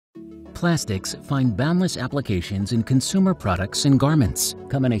Plastics find boundless applications in consumer products and garments,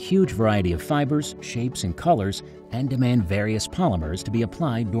 come in a huge variety of fibers, shapes, and colors, and demand various polymers to be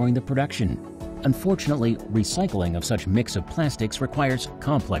applied during the production. Unfortunately, recycling of such mix of plastics requires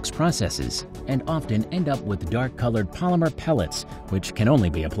complex processes and often end up with dark-colored polymer pellets, which can only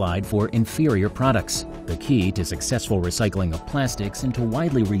be applied for inferior products. The key to successful recycling of plastics into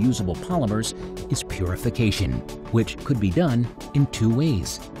widely reusable polymers is purification, which could be done in two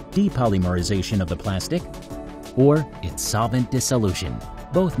ways: depolymerisation of the plastic or its solvent dissolution.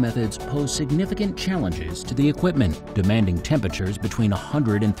 Both methods pose significant challenges to the equipment, demanding temperatures between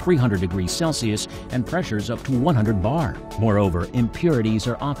 100 and 300 degrees Celsius and pressures up to 100 bar. Moreover, impurities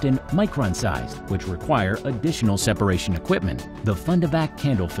are often micron-sized, which require additional separation equipment. The front-to-back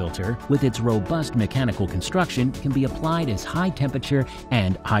candle filter, with its robust mechanical construction, can be applied as high-temperature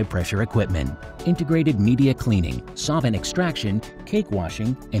and high-pressure equipment. Integrated media cleaning, solvent extraction, cake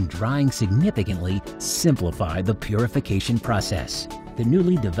washing, and drying significantly simplify the purification process. The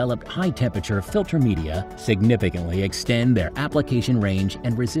newly developed high-temperature filter media significantly extend their application range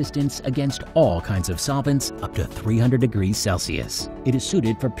and resistance against all kinds of solvents up to 300 degrees Celsius. It is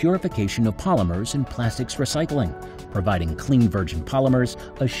suited for purification of polymers and plastics recycling, providing clean virgin polymers,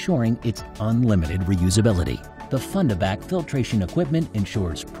 assuring its unlimited reusability. The front-to-back filtration equipment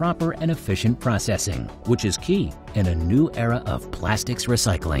ensures proper and efficient processing, which is key in a new era of plastics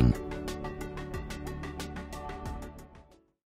recycling.